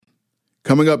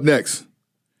Coming up next,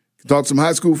 talk some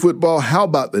high school football. How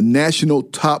about the National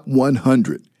Top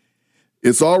 100?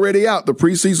 It's already out, the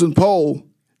preseason poll.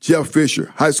 Jeff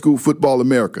Fisher, High School Football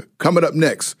America. Coming up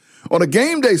next on a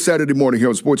game day Saturday morning here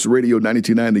on Sports Radio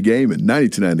 92.9 The Game and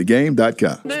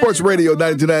 92.9thegame.com. Sports Radio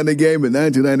 92.9 The Game and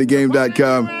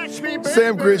 92.9thegame.com.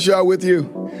 Sam Crenshaw with you.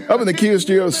 Up in the Kia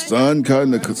Studio, sun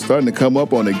starting to come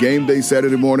up on a game day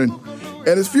Saturday morning.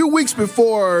 And it's a few weeks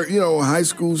before, high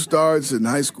school starts and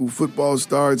high school football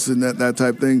starts and that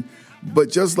type thing. But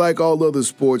just like all other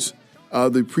sports,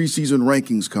 the preseason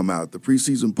rankings come out, the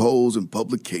preseason polls and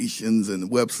publications and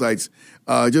websites,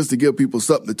 just to give people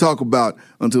something to talk about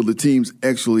until the teams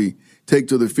actually take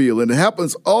to the field. And it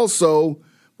happens also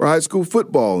for high school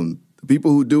football. And the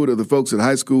people who do it are the folks at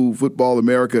High School Football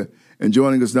America. And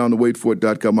joining us now on the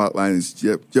waitforit.com hotline is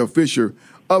Jeff Fisher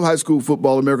of High School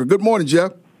Football America. Good morning,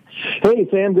 Jeff. Hey,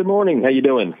 Sam. Good morning. How you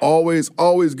doing? Always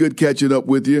good catching up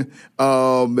with you.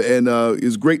 And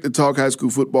it's great to talk high school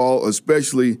football,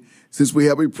 especially since we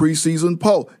have a preseason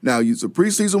poll. Now, it's a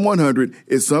preseason 100.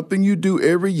 It's something you do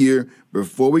every year.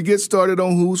 Before we get started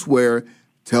on who's where,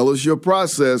 tell us your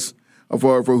process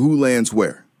for who lands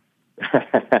where.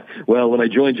 Well, when I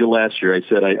joined you last year, I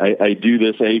said I do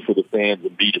this, A, for the fans,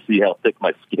 and B, to see how thick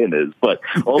my skin is. But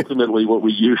ultimately, what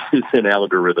we use is an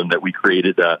algorithm that we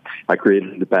created. I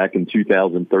created it back in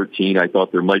 2013. I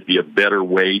thought there might be a better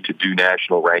way to do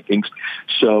national rankings.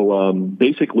 So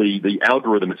basically, the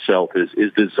algorithm itself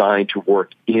is designed to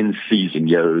work in season.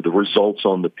 The results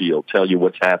on the field tell you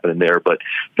what's happening there. But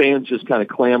fans just kind of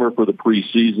clamor for the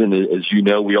preseason. As you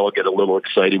know, we all get a little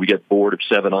excited. We get bored of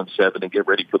 7-on-7 and get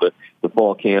ready for the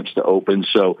fall camps to open.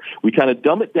 So we kind of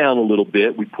dumb it down a little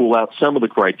bit. We pull out some of the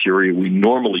criteria we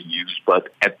normally use. But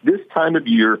at this time of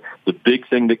year, the big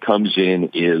thing that comes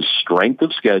in is strength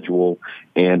of schedule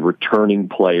and returning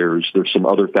players. There's some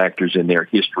other factors in there,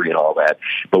 history and all that.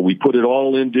 But we put it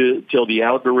all into the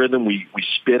algorithm. We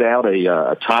spit out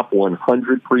a top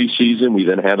 100 preseason. We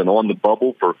then have an on the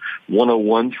bubble for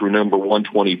 101 through number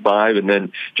 125. And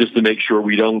then just to make sure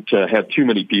we don't have too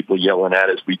many people yelling at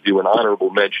us, we do an honorable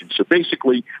mention. So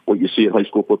basically what you see at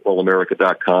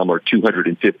highschoolfootallamerica.com are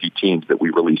 250 teams that we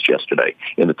released yesterday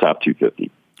in the top 250.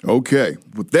 Okay.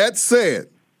 With that said,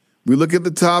 we look at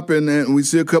the top and we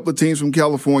see a couple of teams from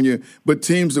California, but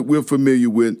teams that we're familiar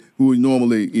with who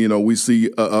normally, we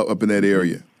see up in that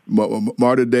area,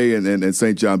 Mater Dei and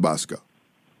St. John Bosco.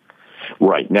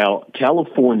 Right. Now,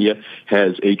 California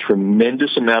has a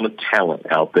tremendous amount of talent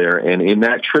out there, and in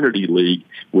that Trinity League,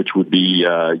 which would be,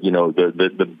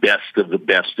 the best of the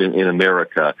best in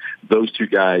America, those two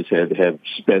guys have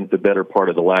spent the better part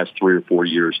of the last 3 or 4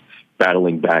 years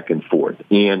battling back and forth.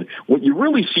 And what you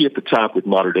really see at the top with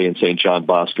Mater Dei and St. John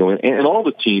Bosco and all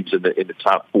the teams in the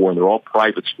top four, and they're all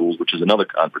private schools, which is another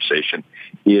conversation,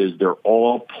 is they're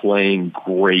all playing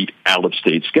great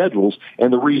out-of-state schedules.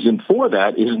 And the reason for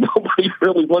that is nobody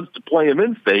really wants to play them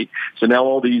in-state. So now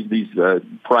all these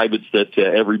privates that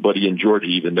everybody in Georgia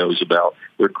even knows about,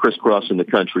 they're crisscrossing the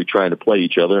country trying to play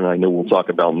each other. And I know we'll talk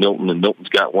about Milton, and Milton's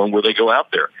got one where they go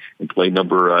out there and play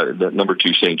number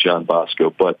 2 St. John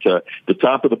Bosco. But the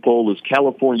top of the poll is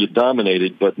California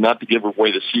dominated, but not to give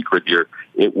away the secret here,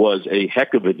 it was a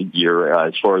heck of a year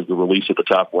as far as the release of the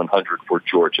top 100 for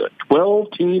Georgia.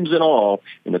 12 teams in all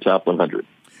in the top 100.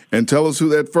 And tell us who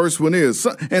that first one is.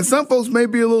 And some folks may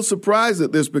be a little surprised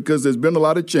at this because there's been a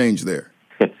lot of change there.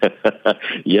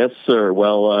 Yes, sir.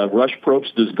 Well, Rush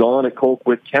Probst is gone at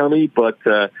Colquitt County, but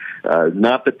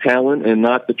not the talent and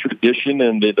not the tradition.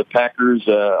 And the Packers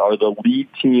are the lead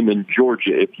team in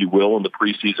Georgia, if you will, in the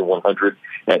preseason 100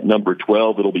 at number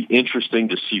 12. It'll be interesting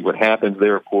to see what happens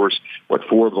there. Of course,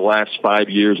 4 of the last 5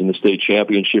 years in the state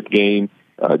championship game.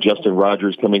 Justin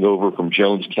Rogers coming over from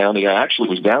Jones County. I actually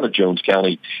was down at Jones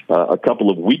County a couple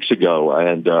of weeks ago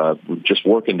and just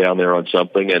working down there on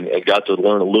something and got to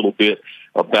learn a little bit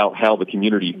about how the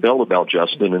community felt about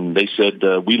Justin. And they said,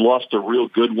 we lost a real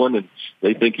good one, and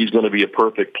they think he's going to be a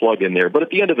perfect plug in there. But at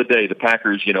the end of the day, the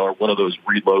Packers, are one of those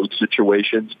reload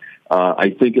situations.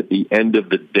 I think at the end of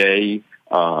the day,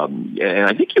 and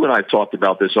I think you and I have talked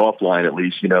about this offline at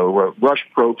least, Rush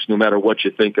Probst, no matter what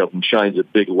you think of him, shines a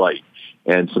big light.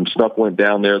 And some stuff went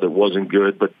down there that wasn't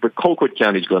good, but Colquitt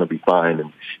County's going to be fine.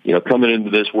 And, coming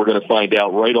into this, we're going to find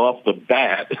out right off the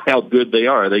bat how good they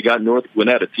are. They got North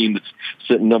Gwinnett, a team that's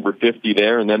sitting number 50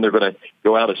 there, and then they're going to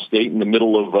go out of state in the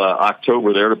middle of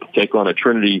October there to take on a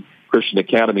Trinity Christian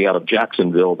Academy out of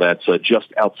Jacksonville that's just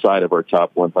outside of our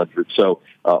top 100. So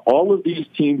all of these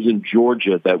teams in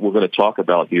Georgia that we're going to talk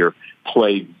about here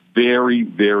play very,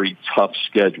 very tough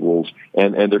schedules,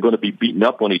 and they're going to be beating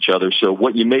up on each other. So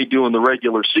what you may do in the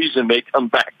regular season may come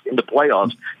back in the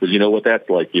playoffs, because you know what that's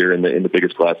like here in the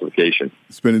biggest classification.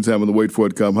 Spending time on the Wait For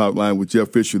It Come hotline with Jeff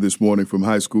Fisher this morning from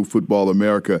High School Football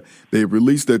America. They've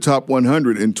released their top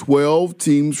 100, and 12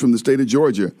 teams from the state of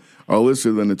Georgia are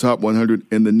listed in the top 100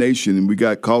 in the nation. And we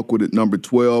got Colquitt at number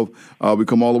 12. We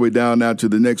come all the way down now to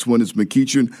the next one. It's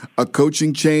McEachern. A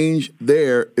coaching change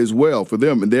there as well for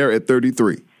them, and they're at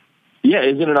 33. Yeah,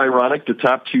 isn't it ironic? The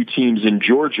top two teams in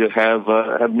Georgia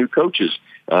have new coaches.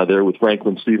 There with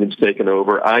Franklin Stevens taking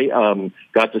over. I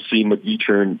got to see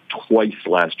McEachern twice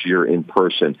last year in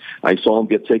person. I saw him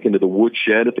get taken to the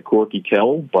woodshed at the Corky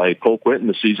Kell by Colquitt in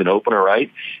the season opener,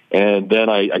 right? And then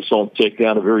I saw him take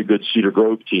down a very good Cedar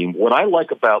Grove team. What I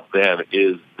like about them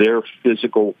is their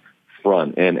physical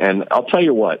front. And I'll tell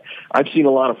you what, I've seen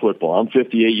a lot of football. I'm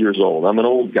 58 years old. I'm an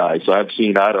old guy, so I've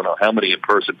seen, I don't know how many in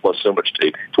person plus so much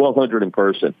tape, 1,200 in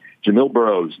person. Jamil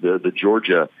Burrows, the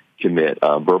Georgia commit,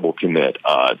 verbal commit.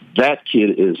 That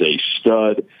kid is a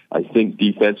stud. I think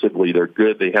defensively they're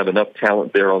good. They have enough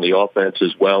talent there on the offense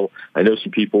as well. I know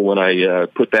some people, when I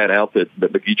put that out that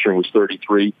McEachern was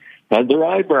 33, had their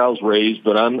eyebrows raised,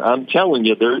 but I'm telling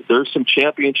you, there's some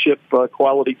championship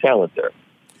quality talent there.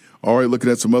 All right, looking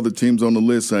at some other teams on the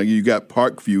list, you got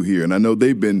Parkview here, and I know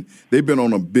they've been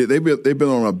on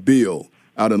a bill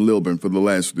out in Lilburn for the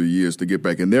last 3 years to get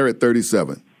back, and they're at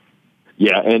 37.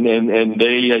 Yeah, and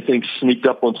they, I think, sneaked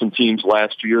up on some teams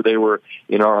last year. They were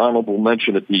in our honorable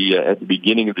mention at the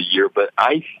beginning of the year, but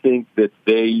I think that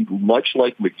they, much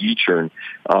like McEachern,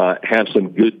 have some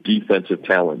good defensive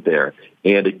talent there.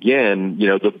 And again, you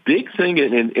know, the big thing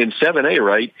in 7A,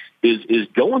 right, is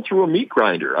going through a meat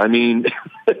grinder. I mean,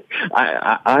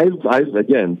 I've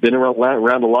again been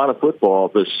around a lot of football.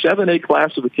 The 7A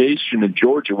classification in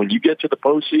Georgia, when you get to the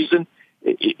postseason,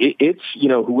 it's, you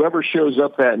know, whoever shows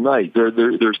up that night,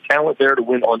 there's talent there to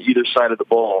win on either side of the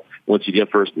ball once you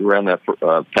get past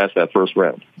that first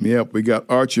round. Yep, we got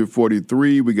Archer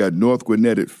 43, we got North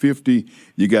Gwinnett at 50,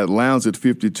 you got Lowndes at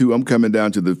 52. I'm coming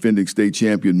down to the defending state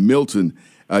champion Milton.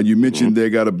 You mentioned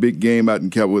they got a big game out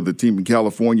with the team in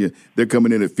California. They're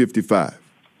coming in at 55.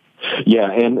 Yeah,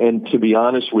 and to be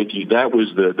honest with you, that was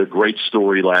the great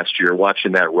story last year,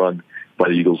 watching that run by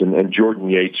the Eagles, and Jordan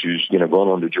Yates, who's, you know, going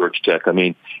on to Georgia Tech. I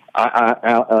mean,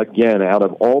 again, out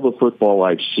of all the football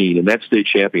I've seen in that state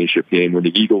championship game when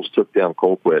the Eagles took down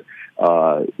Colquitt,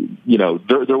 you know,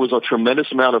 there was a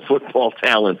tremendous amount of football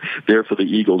talent there for the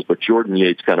Eagles, but Jordan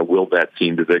Yates kind of willed that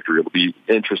team to victory. It'll be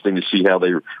interesting to see how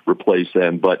they replace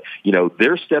them. But, you know,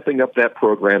 they're stepping up that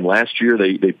program. Last year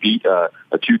they beat a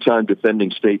two-time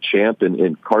defending state champ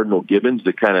in Cardinal Gibbons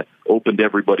that kind of opened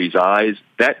everybody's eyes.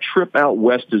 That trip out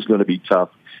west is going to be tough.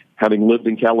 Having lived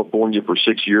in California for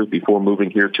 6 years before moving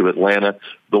here to Atlanta,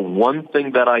 the one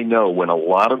thing that I know, when a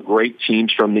lot of great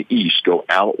teams from the East go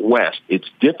out west, it's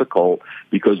difficult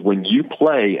because when you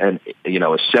play a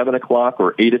 7 o'clock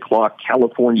or 8 o'clock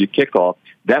California kickoff,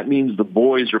 that means the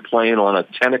boys are playing on a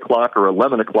 10 o'clock or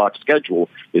 11 o'clock schedule.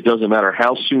 It doesn't matter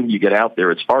how soon you get out there.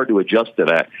 It's hard to adjust to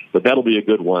that, but that'll be a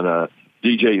good one.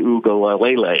 DJ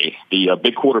Ugalele, the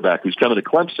big quarterback who's coming to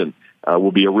Clemson,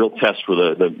 will be a real test for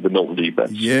the Milton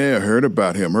defense. Yeah, heard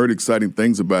about him. Heard exciting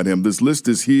things about him. This list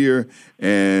is here,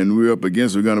 and we're up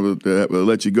against. We're going to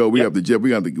let you go. We have to, Jeff.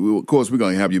 Of course, we're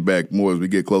going to have you back more as we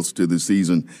get closer to the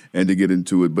season and to get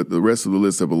into it. But the rest of the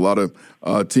list have a lot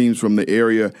of teams from the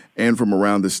area and from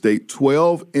around the state.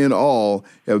 12 in all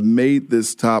have made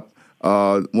this top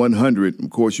 100. Of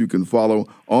course, you can follow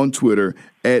on Twitter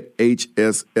at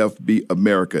HSFB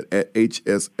America, at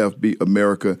HSFB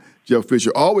America. Jeff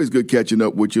Fisher, always good catching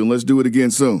up with you, and let's do it again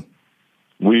soon.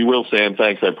 We will, Sam.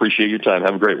 Thanks. I appreciate your time.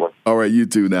 Have a great one. All right, you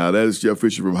too now. That is Jeff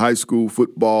Fisher from High School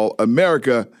Football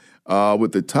America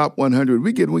with the top 100.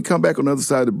 We come back on the other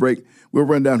side of the break. We'll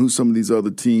run down who some of these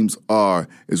other teams are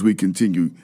as we continue.